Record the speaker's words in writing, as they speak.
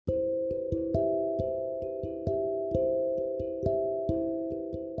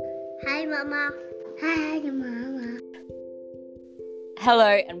Mama. Hi, Mama. Hello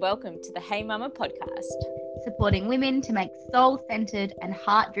and welcome to the Hey Mama podcast. Supporting women to make soul-centered and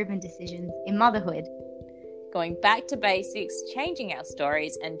heart-driven decisions in motherhood. Going back to basics, changing our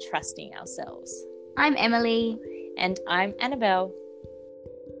stories and trusting ourselves. I'm Emily. And I'm Annabelle.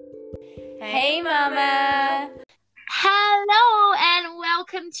 Hey Mama! Hello and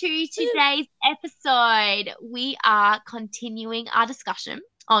welcome to today's episode. We are continuing our discussion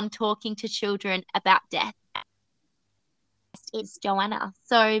on talking to children about death. It's Joanna.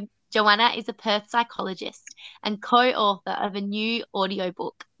 So Joanna is a Perth psychologist and co-author of a new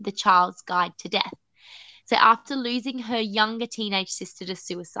audiobook, The Child's Guide to Death. So after losing her younger teenage sister to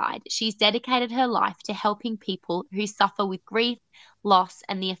suicide, she's dedicated her life to helping people who suffer with grief, loss,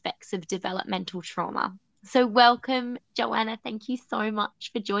 and the effects of developmental trauma. So welcome, Joanna. Thank you so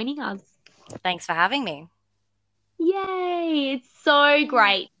much for joining us. Thanks for having me. Yay! It's so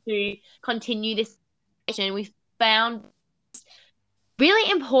great to continue this conversation. We found really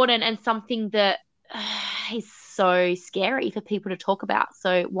important and something that is so scary for people to talk about.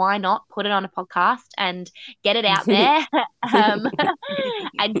 So why not put it on a podcast and get it out there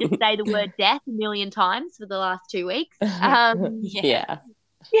and just say the word death a million times for the last 2 weeks. Yeah.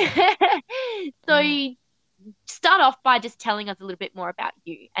 So start off by just telling us a little bit more about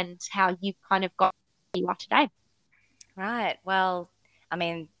you and how you kind of got where you are today. Right. Well, I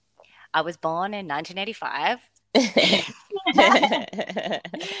mean, I was born in 1985.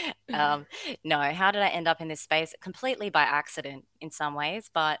 No, how did I end up in this space? Completely by accident in some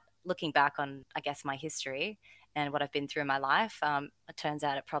ways, but looking back on, I guess, my history and what I've been through in my life, it turns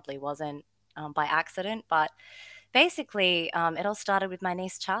out it probably wasn't by accident, but basically it all started with my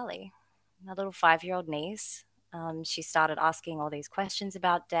niece, Charlie, my little 5-year-old niece. She started asking all these questions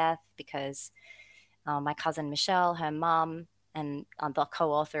about death because my cousin Michelle, her mum, and the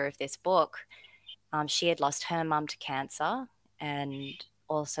co-author of this book, she had lost her mum to cancer and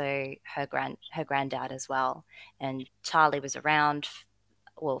also her granddad as well. And Charlie was around,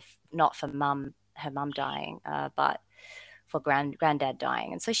 well, not for her mum dying, but for granddad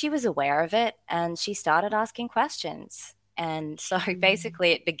dying. And so she was aware of it and she started asking questions. And so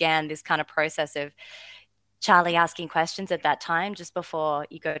basically it began this kind of process of Charlie asking questions at that time just before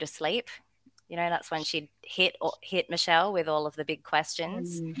you go to sleep. You know, that's when she'd hit Michelle with all of the big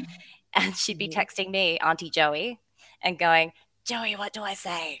questions. And she'd be texting me, Auntie Joey, and going, Joey, what do I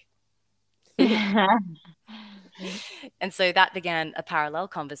say? And so that began a parallel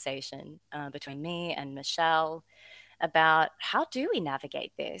conversation between me and Michelle about how do we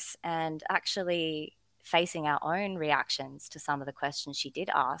navigate this and actually facing our own reactions to some of the questions she did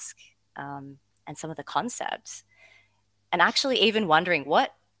ask and some of the concepts. And actually even wondering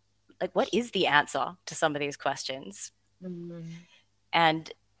what is the answer to some of these questions?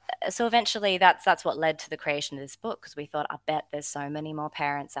 And so eventually that's what led to the creation of this book, because we thought, I bet there's so many more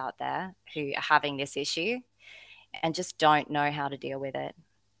parents out there who are having this issue and just don't know how to deal with it.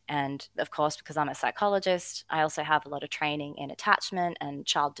 And of course, because I'm a psychologist, I also have a lot of training in attachment and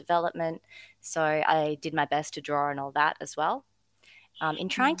child development. So I did my best to draw on all that as well. In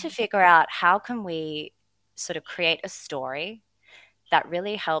trying to figure out how can we sort of create a story that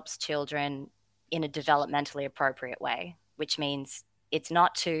really helps children in a developmentally appropriate way, which means it's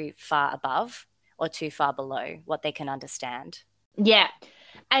not too far above or too far below what they can understand. Yeah.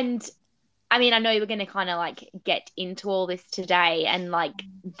 And I mean, I know we're going to kind of like get into all this today and like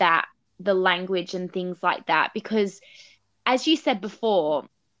that, the language and things like that, because as you said before,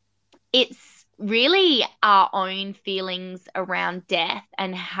 it's really our own feelings around death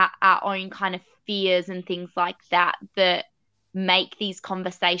and our own kind of fears and things like that that make these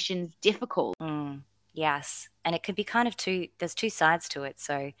conversations difficult. Yes. And it could be kind of there's two sides to it.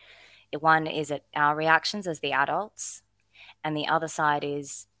 So one is our reactions as the adults, and the other side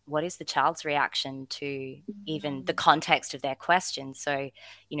is what is the child's reaction to even the context of their question. So,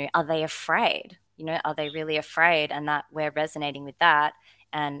 you know, are they afraid? You know, are they really afraid? And that we're resonating with that.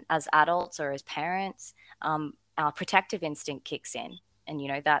 And as adults or as parents, our protective instinct kicks in. And, you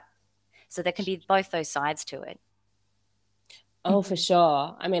know, so there can be both those sides to it. Oh, for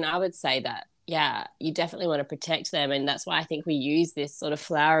sure. I mean, I would say that, yeah, you definitely want to protect them. And that's why I think we use this sort of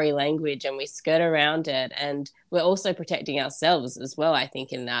flowery language and we skirt around it. And we're also protecting ourselves as well, I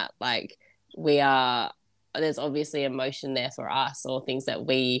think, in that, like, there's obviously emotion there for us or things that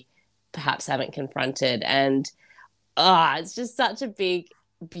we perhaps haven't confronted. And it's just such a big,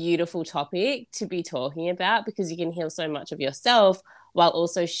 beautiful topic to be talking about, because you can heal so much of yourself while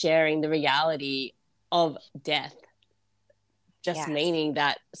also sharing the reality of death. Just meaning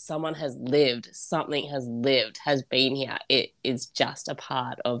that someone has lived, something has lived, has been here. It is just a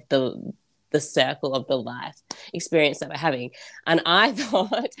part of the the circle of the life experience that we're having. And I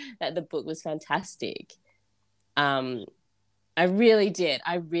thought that the book was fantastic. I really did.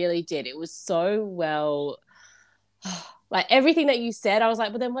 It was so well, like everything that you said, I was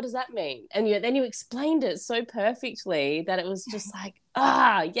like, but then what does that mean? And then you explained it so perfectly that it was just like,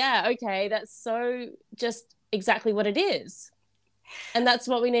 yeah, okay, that's so just exactly what it is. And that's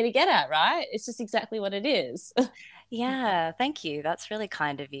what we need to get at, right? It's just exactly what it is. Yeah, thank you. That's really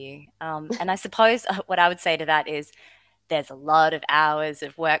kind of you. And I suppose what I would say to that is there's a lot of hours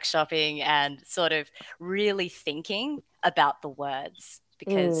of workshopping and sort of really thinking about the words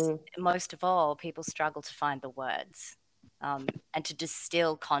because most of all, people struggle to find the words and to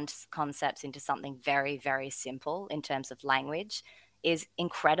distill concepts into something very, very simple in terms of language is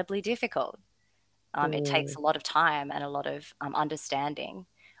incredibly difficult. It takes a lot of time and a lot of understanding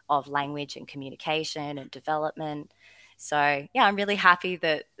of language and communication and development. So, yeah, I'm really happy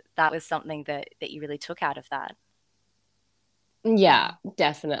that that was something that you really took out of that. Yeah,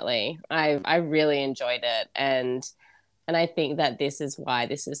 definitely. I really enjoyed it, and I think that this is why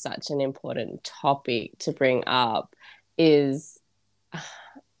this is such an important topic to bring up is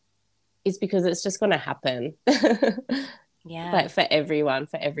because it's just going to happen. Yeah. Like for everyone,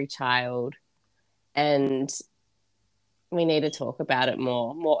 for every child. And we need to talk about it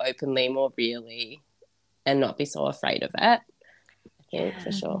more openly, more really, and not be so afraid of it. I think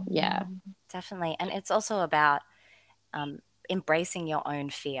for sure. Yeah. Definitely. And it's also about embracing your own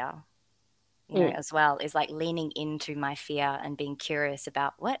fear, as well, is like leaning into my fear and being curious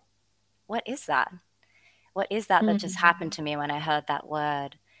about what is that? What is that that just happened to me when I heard that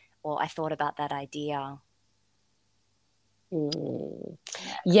word or I thought about that idea?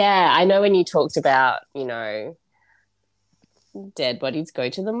 Yeah, I know when you talked about, dead bodies go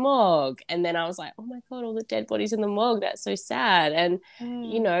to the morgue, and then I was like, oh my god, all the dead bodies in the morgue, that's so sad. And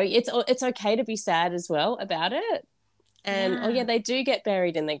it's okay to be sad as well about it. And oh yeah, they do get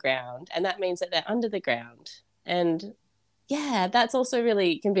buried in the ground, and that means that they're under the ground. And yeah, that's also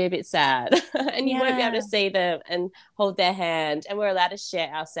really can be a bit sad. And you won't be able to see them and hold their hand, and we're allowed to share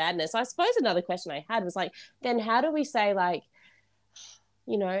our sadness. So I suppose another question I had was like, then how do we say, like,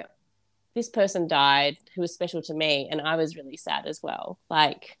 this person died who was special to me, and I was really sad as well?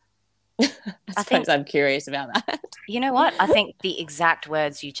 Like, I suppose I'm curious about that. You know what? I think the exact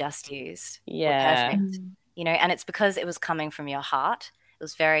words you just used were perfect. And it's because it was coming from your heart. It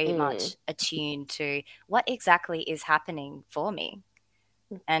was very much attuned to what exactly is happening for me.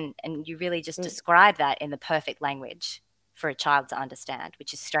 And you really just describe that in the perfect language for a child to understand,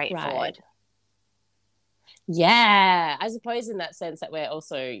 which is straightforward. Right. Yeah, I suppose in that sense that we're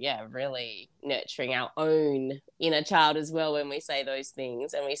also, really nurturing our own inner child as well when we say those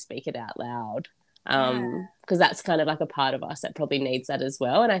things and we speak it out loud. Because that's kind of like a part of us that probably needs that as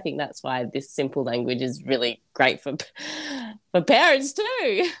well. And I think that's why this simple language is really great for parents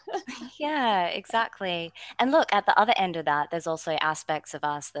too. Yeah, exactly. And look, at the other end of that, there's also aspects of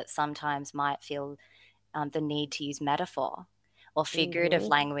us that sometimes might feel the need to use metaphor or figurative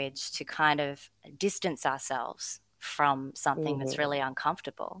language to kind of distance ourselves from something that's really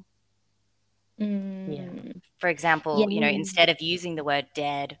uncomfortable. For example, instead of using the word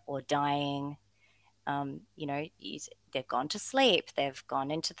dead or dying, they've gone to sleep, they've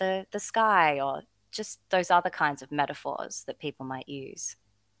gone into the sky, or just those other kinds of metaphors that people might use.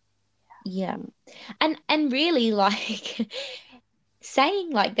 Yeah. And really, like, saying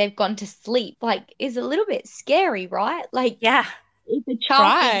like they've gone to sleep like is a little bit scary, right? Like, yeah, if a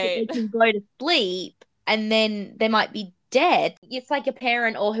child thinks that they can go to sleep and then they might be dead, it's like a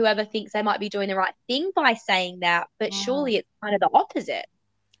parent or whoever thinks they might be doing the right thing by saying that, but surely it's kind of the opposite.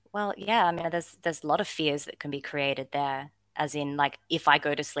 Well, yeah, I mean, there's a lot of fears that can be created there, as in, like, if I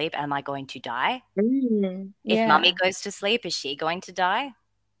go to sleep, am I going to die? If mummy goes to sleep, is she going to die?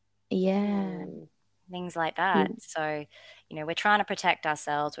 Yeah. Things like that. So, we're trying to protect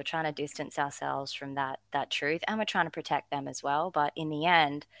ourselves. We're trying to distance ourselves from that truth, and we're trying to protect them as well. But in the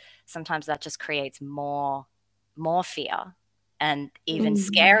end, sometimes that just creates more fear and even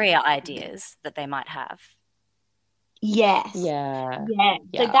scarier ideas that they might have. Yes. Yeah.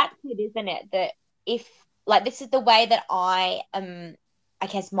 So that's it, isn't it? That if, like, this is the way that I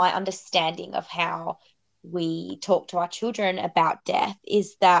guess my understanding of how we talk to our children about death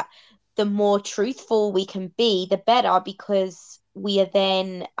is that the more truthful we can be, the better, because we are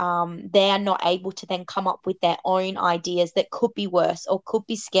then they are not able to then come up with their own ideas that could be worse or could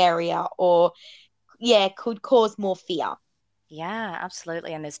be scarier or could cause more fear. Yeah,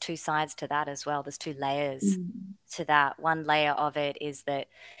 absolutely. And there's two sides to that as well. There's two layers to that. One layer of it is that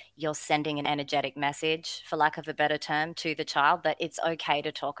you're sending an energetic message, for lack of a better term, to the child that it's okay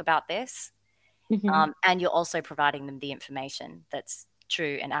to talk about this. And you're also providing them the information that's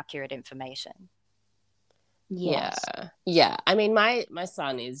true and accurate information. Yes. Yeah. I mean, my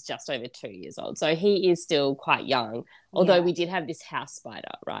son is just over 2 years old, so he is still quite young. Although we did have this house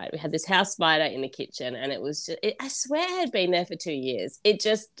spider, right? We had this house spider in the kitchen, and it was I swear it had been there for 2 years. It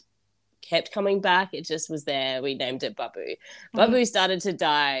just kept coming back. It just was there. We named it Babu. Babu started to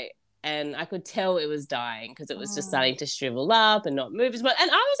die, and I could tell it was dying because it was just starting to shrivel up and not move as much.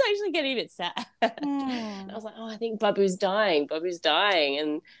 And I was actually getting a bit sad. And I was like, oh, I think Babu's dying. Babu's dying.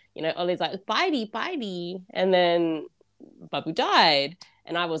 And, you know, Ollie's like, bitey. And then Babu died.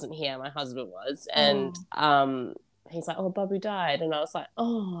 And I wasn't here. My husband was. And he's like, oh, Babu died. And I was like,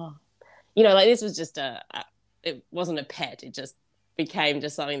 oh. You know, like this was just it wasn't a pet. It just became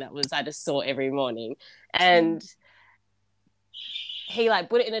just something that I just saw every morning. And he like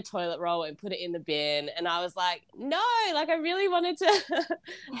put it in a toilet roll and put it in the bin, and I was like, no, like I really wanted to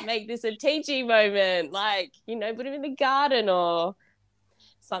make this a teaching moment, like, you know, put him in the garden or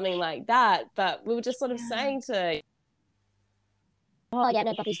something like that. But we were just sort of saying to, oh yeah,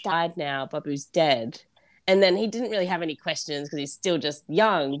 no, Babu's died now, Babu's dead. And then he didn't really have any questions because he's still just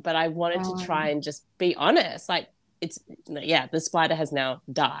young, but I wanted to try and just be honest, like, the spider has now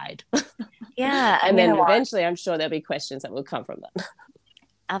died. And then eventually I'm sure there'll be questions that will come from that.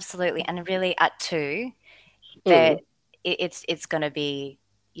 Absolutely. And really at 2, it's going to be,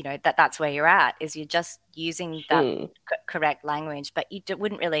 you know, that's where you're at, is you're just using that correct language, but you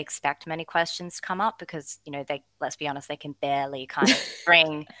wouldn't really expect many questions to come up because, you know, let's be honest, they can barely kind of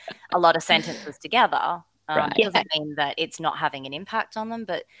bring a lot of sentences together. It doesn't mean that it's not having an impact on them,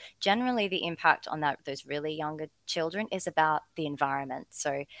 but generally the impact on those really younger children is about the environment.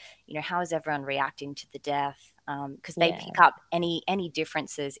 So, you know, how is everyone reacting to the death? Because they pick up any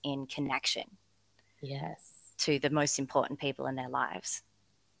differences in connection to the most important people in their lives.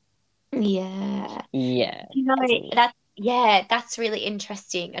 Yeah. You know, that's really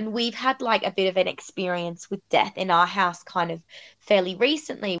interesting. And we've had like a bit of an experience with death in our house kind of fairly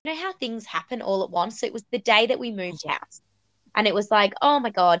recently. You know how things happen all at once? So it was the day that we moved house. And it was like, oh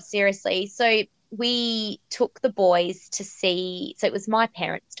my God, seriously. So we took the boys to see, so it was my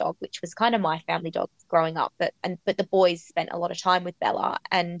parents' dog, which was kind of my family dog growing up, but the boys spent a lot of time with Bella,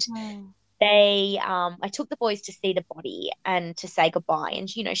 and I took the boys to see the body and to say goodbye.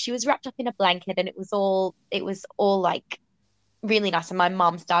 And, you know, she was wrapped up in a blanket, and it was all like really nice. And my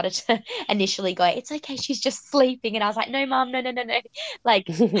mum started to initially go, it's okay, she's just sleeping. And I was like, no, mum, no. Like,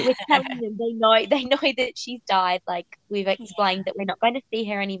 we're telling them, they know that she's died. Like, we've explained that we're not going to see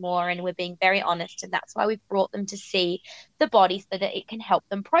her anymore, and we're being very honest. And that's why we've brought them to see the body, so that it can help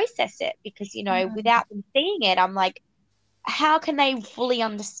them process it. Because, you know, without them seeing it, I'm like, how can they fully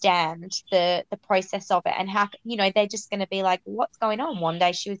understand the process of it? And how, you know, they're just going to be like, what's going on? One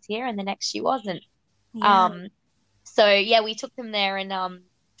day she was here and the next she wasn't. So yeah, we took them there, and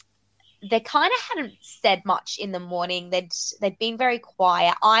they kind of hadn't said much in the morning. They'd been very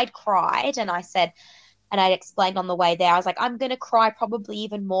quiet. I'd cried, and I said, and I explained on the way there, I was like, I'm going to cry probably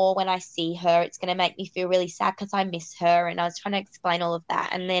even more when I see her. It's going to make me feel really sad because I miss her. And I was trying to explain all of that.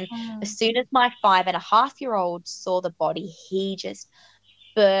 And then as soon as my 5.5-year-old saw the body, he just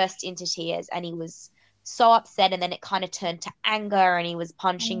burst into tears, and he was so upset. And then it kind of turned to anger, and he was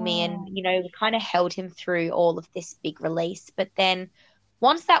punching me, and, you know, we kind of held him through all of this big release. But then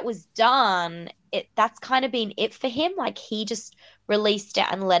once that was done, that's kind of been it for him. Like, he just released it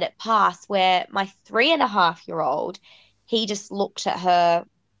and let it pass. Where my 3.5-year-old, he just looked at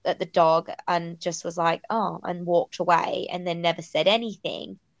the dog, and just was like, oh, and walked away, and then never said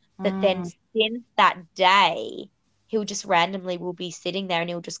anything. But then since that day, he'll just randomly will be sitting there, and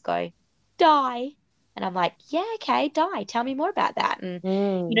he'll just go, die. And I'm like, yeah, okay, die. Tell me more about that. And,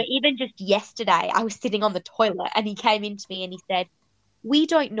 you know, even just yesterday, I was sitting on the toilet, and he came into me and he said, we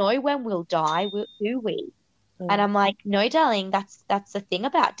don't know when we'll die, do we? And I'm like, no, darling, that's the thing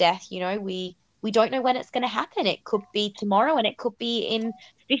about death. You know, we don't know when it's going to happen. It could be tomorrow, and it could be in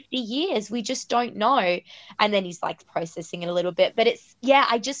 50 years. We just don't know. And then he's like processing it a little bit. But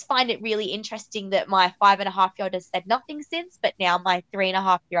I just find it really interesting that my 5.5-year-old has said nothing since, but now my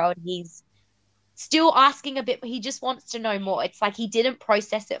 3.5-year-old, he's still asking a bit, but he just wants to know more. It's like he didn't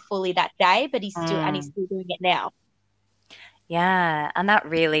process it fully that day, but he's still doing it now. Yeah, and that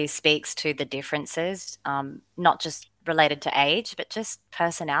really speaks to the differences, not just related to age, but just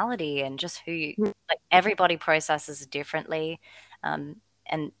personality, and just like, everybody processes it differently. And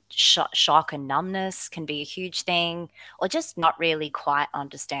shock and numbness can be a huge thing, or just not really quite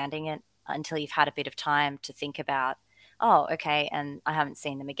understanding it until you've had a bit of time to think about, oh, okay, and I haven't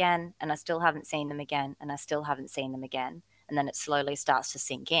seen them again, and I still haven't seen them again, and I still haven't seen them again. And then it slowly starts to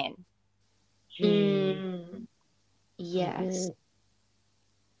sink in. Mm. Yes.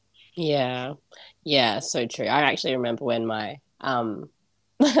 Yeah. Yeah, so true. I actually remember when my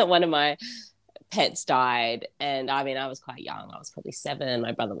one of my pets died, and I mean I was quite young. I was probably 7,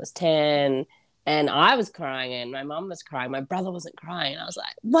 my brother was 10, and I was crying and my mum was crying. My brother wasn't crying. I was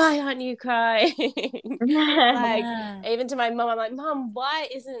like, "Why aren't you crying?" Like, Yeah. even to my mum, I'm like, "Mum, why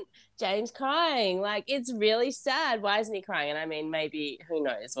isn't James crying? Like, it's really sad. Why isn't he crying?" And I mean, maybe who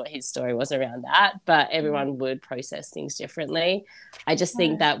knows what his story was around that, but everyone would process things differently. I just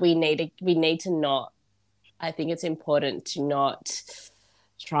think that we need to not, I think it's important to not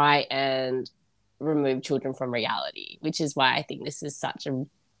try and remove children from reality, which is why I think this is such a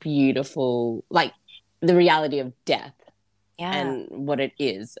beautiful, like, the reality of death Yeah. and what it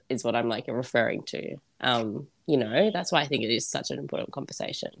is what I'm like referring to. That's why I think it is such an important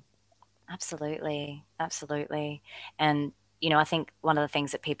conversation. Absolutely. Absolutely. And, I think one of the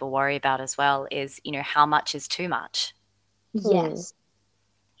things that people worry about as well is, how much is too much? Yes.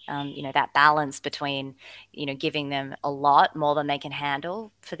 That balance between, giving them a lot more than they can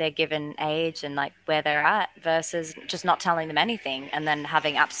handle for their given age and like where they're at versus just not telling them anything and then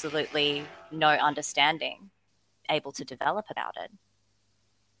having absolutely no understanding able to develop about it.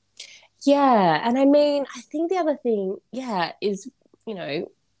 Yeah, and I mean, I think the other thing, yeah, is,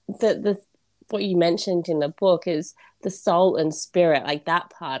 the what you mentioned in the book is the soul and spirit, like that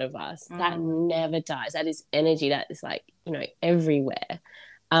part of us that never dies. That is energy that is like, everywhere.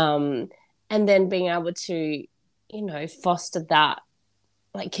 Um, and then being able to, foster that,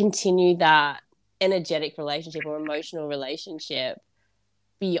 like continue that energetic relationship or emotional relationship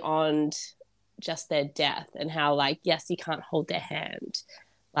beyond just their death, and how, like, yes, you can't hold their hand,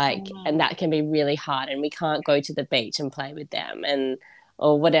 like, and that can be really hard, and we can't go to the beach and play with them, and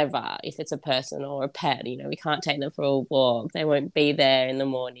or whatever, if it's a person or a pet, we can't take them for a walk, they won't be there in the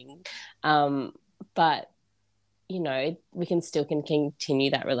morning. But we can continue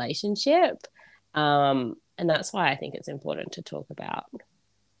that relationship, and that's why I think it's important to talk about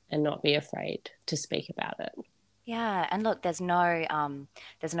and not be afraid to speak about it. Yeah, and look, there's no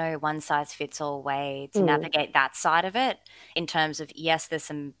one size fits all way to navigate that side of it in terms of, yes, there's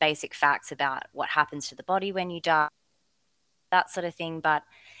some basic facts about what happens to the body when you die, that sort of thing, but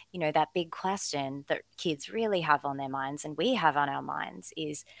that big question that kids really have on their minds and we have on our minds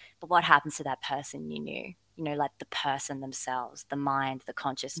is, but what happens to that person you knew? Like the person themselves, the mind, the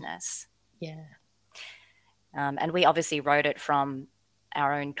consciousness. Yeah. And we obviously wrote it from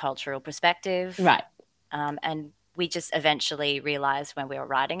our own cultural perspective. Right. And we just eventually realized when we were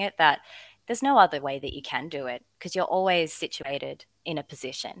writing it that there's no other way that you can do it because you're always situated in a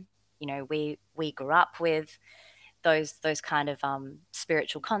position. We grew up with those kind of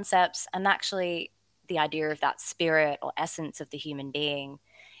spiritual concepts, and actually the idea of that spirit or essence of the human being,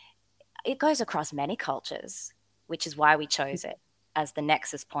 it goes across many cultures, which is why we chose it as the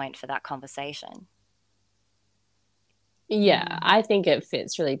nexus point for that conversation. Yeah, I think it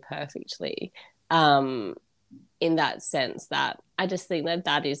fits really perfectly, in that sense that I just think that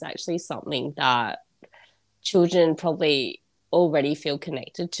that is actually something that children probably already feel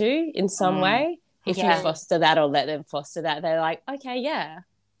connected to in some way. If you foster that or let them foster that, they're like, okay, yeah,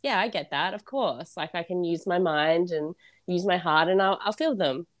 I get that, of course. Like, I can use my mind and use my heart and I'll feel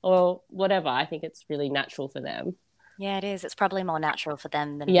them or whatever. I think it's really natural for them. Yeah, it is. It's probably more natural for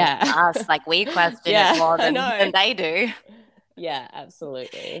them than it is for us. Like, we question it more than they do. Yeah,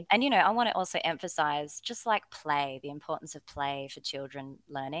 absolutely. And, I want to also emphasize just like play, the importance of play for children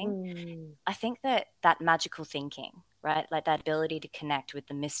learning. I think that magical thinking, right, like that ability to connect with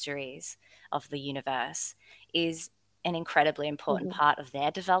the mysteries of the universe is an incredibly important part of their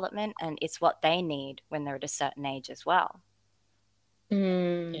development, and it's what they need when they're at a certain age as well.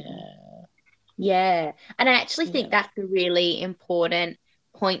 Yeah. And I actually think that's a really important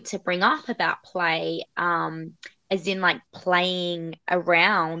point to bring up about play, as in like playing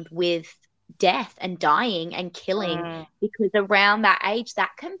around with death and dying and killing, because around that age,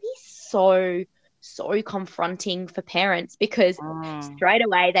 that can be so, so confronting for parents because straight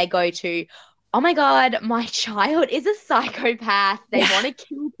away they go to, oh my God, my child is a psychopath. They want to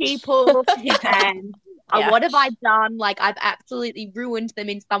kill people. And what have I done? Like, I've absolutely ruined them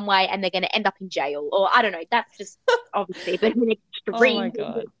in some way and they're going to end up in jail. Or I don't know. That's just obviously a bit of an extreme. Oh my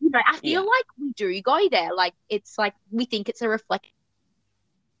God. I feel like we do go there. Like, it's like we think it's a reflection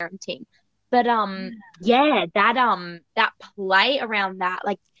of parenting. But that play around that,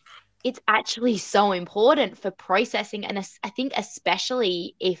 like, it's actually so important for processing. And I think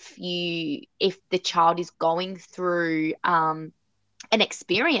especially if the child is going through an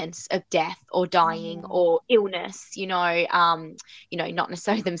experience of death or dying or illness, not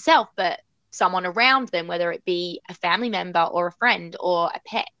necessarily themselves, but someone around them, whether it be a family member or a friend or a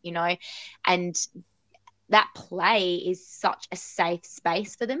pet, and that play is such a safe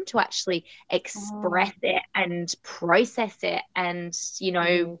space for them to actually express it and process it and,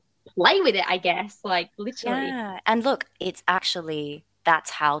 play with it, I guess, like literally. Yeah. And look, it's actually, that's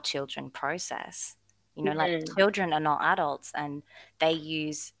how children process. Like children are not adults, and they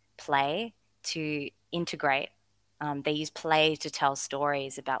use play to integrate. They use play to tell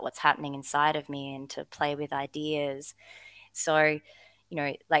stories about what's happening inside of me and to play with ideas. So,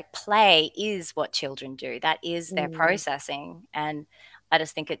 like play is what children do. That is their processing. And I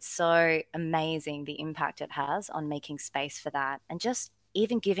just think it's so amazing the impact it has on making space for that. And just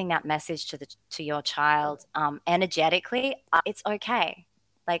even giving that message to your child energetically, it's okay.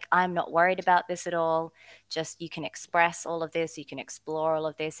 Like, I'm not worried about this at all. Just, you can express all of this, you can explore all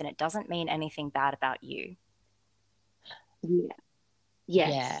of this, and it doesn't mean anything bad about you. Yeah.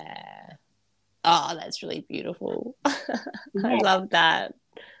 Yes. Yeah. Oh, that's really beautiful. I Yeah. love that.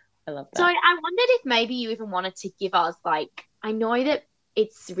 I love that. So I wondered if maybe you even wanted to give us, like, I know that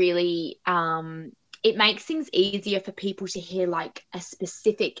it's really, it makes things easier for people to hear like a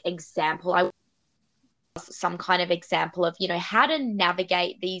specific example. Some kind of example of, how to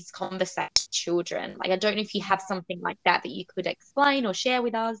navigate these conversations with children. Like, I don't know if you have something like that you could explain or share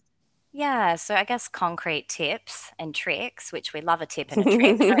with us. Yeah, so I guess concrete tips and tricks, which we love a tip and a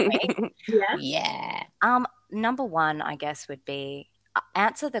trick, don't we? Yeah. Number one, I guess, would be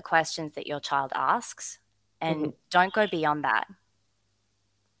answer the questions that your child asks and don't go beyond that.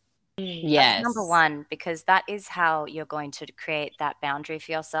 Yes. That's number one, because that is how you're going to create that boundary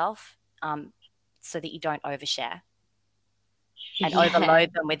for yourself, so that you don't overshare and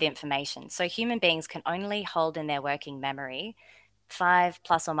overload them with information. So human beings can only hold in their working memory 5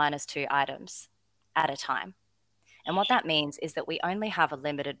 plus or minus 2 items at a time. And what that means is that we only have a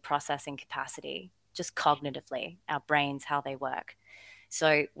limited processing capacity, just cognitively, our brains, how they work.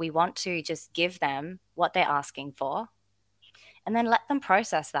 So we want to just give them what they're asking for and then let them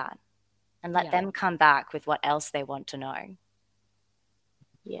process that and let them come back with what else they want to know.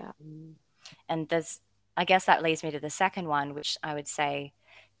 Yeah. And I guess that leads me to the second one, which I would say,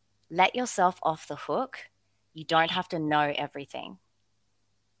 let yourself off the hook. You don't have to know everything.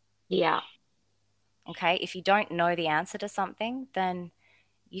 Yeah. Okay. If you don't know the answer to something, then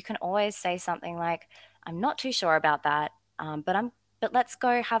you can always say something like, I'm not too sure about that, but let's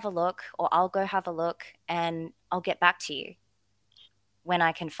go have a look, or I'll go have a look and I'll get back to you when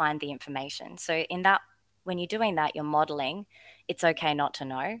I can find the information. So when you're doing that, you're modeling it's okay not to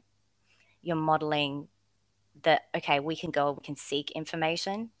know. You're modeling that, okay, we can seek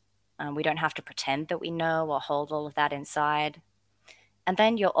information. We don't have to pretend that we know or hold all of that inside. And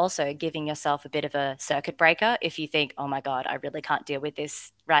then you're also giving yourself a bit of a circuit breaker if you think, oh my God, I really can't deal with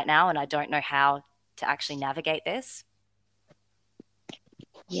this right now and I don't know how to actually navigate this.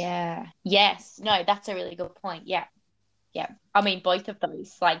 Yeah. Yes. No, that's a really good point. Yeah. Yeah. I mean, both of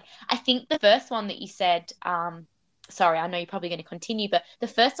those. Like, I think the first one that you said, sorry, I know you're probably going to continue, but the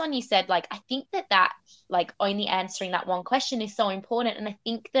first one you said, like, I think that like only answering that one question is so important. And I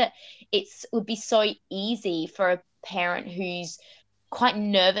think that it would be so easy for a parent who's quite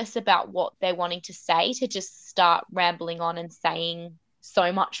nervous about what they're wanting to say to just start rambling on and saying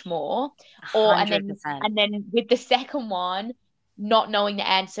so much more. 100%. And then with the second one, not knowing the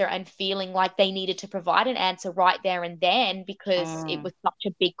answer and feeling like they needed to provide an answer right there and then because it was such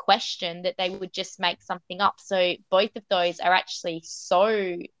a big question that they would just make something up. So both of those are actually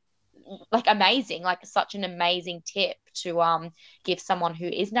so like amazing, like such an amazing tip to give someone who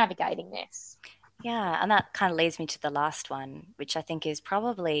is navigating this. Yeah, and that kind of leads me to the last one, which I think is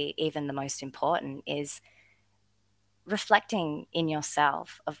probably even the most important, is reflecting in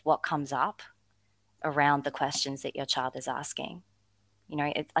yourself of what comes up around the questions that your child is asking.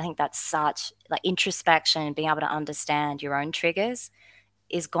 I think that's such like introspection, being able to understand your own triggers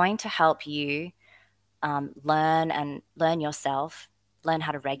is going to help you learn yourself, learn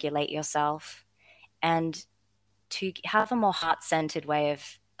how to regulate yourself, and to have a more heart-centered way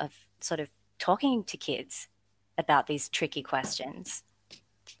of sort of talking to kids about these tricky questions.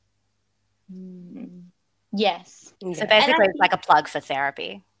 Yes. So basically it's like a plug for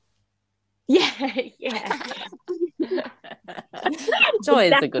therapy. Yeah, yeah. It's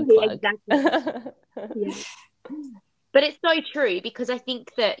always a good plug. Exactly. Yeah. But it's so true because I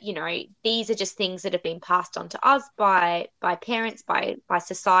think that, these are just things that have been passed on to us by parents, by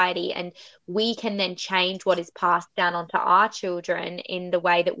society, and we can then change what is passed down onto our children in the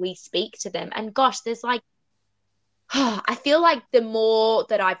way that we speak to them. And gosh, there's like, I feel like the more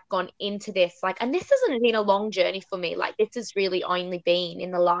that I've gone into this, like, and this hasn't been a long journey for me, like this has really only been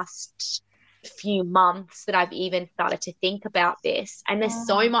in the last few months that I've even started to think about this, and there's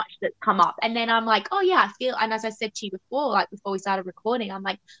so much that's come up. And then I'm like, oh yeah, I feel, and as I said to you before, like before we started recording, I'm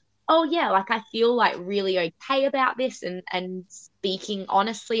like, oh yeah, like I feel like really okay about this, and speaking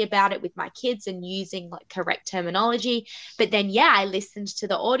honestly about it with my kids and using like correct terminology. But then yeah, I listened to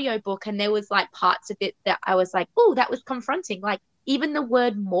the audiobook, and there was like parts of it that I was like, oh, that was confronting. Like even the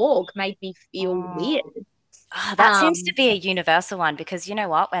word morgue made me feel weird. That seems to be a universal one, because you know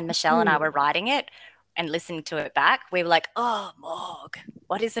what? When Michelle and I were writing it and listening to it back, we were like, oh, morgue.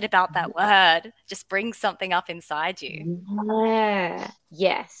 What is it about that word? Just brings something up inside you. Yeah.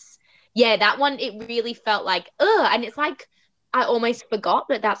 Yes. Yeah, that one, it really felt like, ugh. And it's like, I almost forgot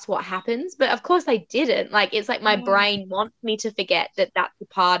that that's what happens. But of course I didn't. Like, it's like my brain wants me to forget that that's a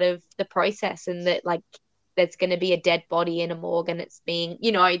part of the process, and that like there's going to be a dead body in a morgue, and it's being,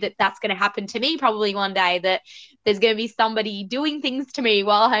 you know, that that's going to happen to me probably one day, that there's going to be somebody doing things to me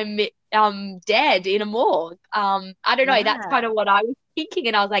while I'm dead in a morgue. I don't know. That's kind of what I was thinking.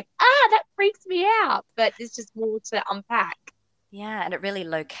 And I was like, that freaks me out. But there's just more to unpack. Yeah, and it really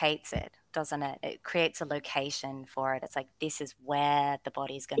locates it, doesn't it? It creates a location for it. It's like, this is where the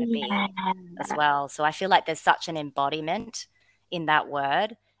body's going to be as well. So I feel like there's such an embodiment in that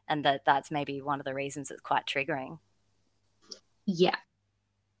word, and that's maybe one of the reasons it's quite triggering. Yeah.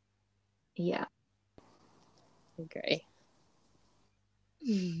 Yeah. Agree.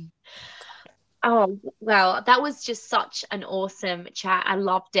 Oh, well, that was just such an awesome chat. I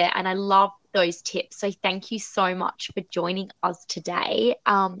loved it, and I loved those tips. So thank you so much for joining us today.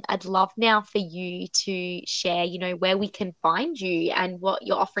 I'd love now for you to share, you know, where we can find you and what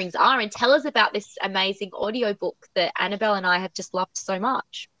your offerings are, and tell us about this amazing audiobook that Annabelle and I have just loved so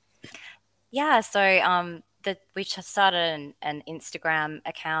much. Yeah, so we just started an Instagram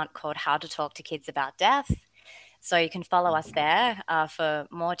account called How to Talk to Kids About Death. So you can follow us there for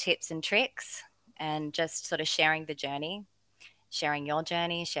more tips and tricks, and just sort of sharing the journey, sharing your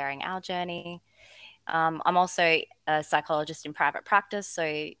journey, sharing our journey. I'm also a psychologist in private practice. So,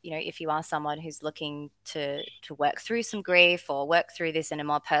 you know, if you are someone who's looking to work through some grief or work through this in a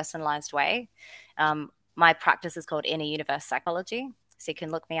more personalized way, my practice is called Inner Universe Psychology. So you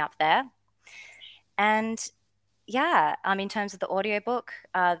can look me up there. And yeah, in terms of the audiobook,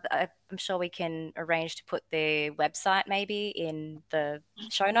 I'm sure we can arrange to put the website maybe in the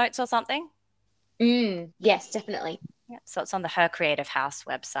show notes or something. Yes, definitely. Yeah, so it's on the Her Creative House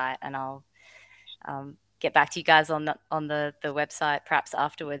website, and I'll get back to you guys on the website perhaps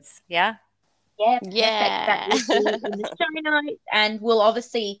afterwards. Yeah? Yeah, perfect. That will be in the show notes, and we'll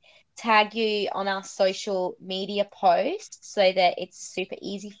obviously tag you on our social media posts so that it's super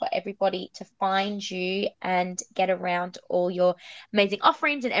easy for everybody to find you and get around all your amazing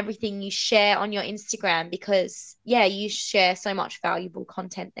offerings and everything you share on your Instagram, because yeah, you share so much valuable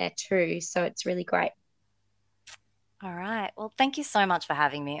content there too. So it's really great. All right. Well, thank you so much for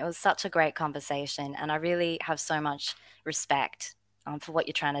having me. It was such a great conversation, and I really have so much respect for what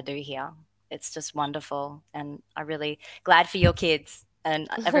you're trying to do here. It's just wonderful, and I'm really glad for your kids and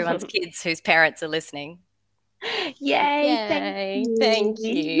everyone's kids whose parents are listening. Yay. Thank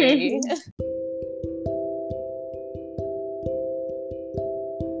you.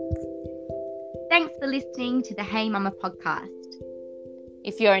 Thanks for listening to the Hey Mama podcast.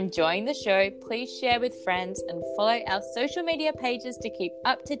 If you're enjoying the show, please share with friends and follow our social media pages to keep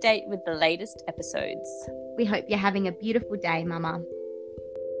up to date with the latest episodes. We hope you're having a beautiful day, Mama.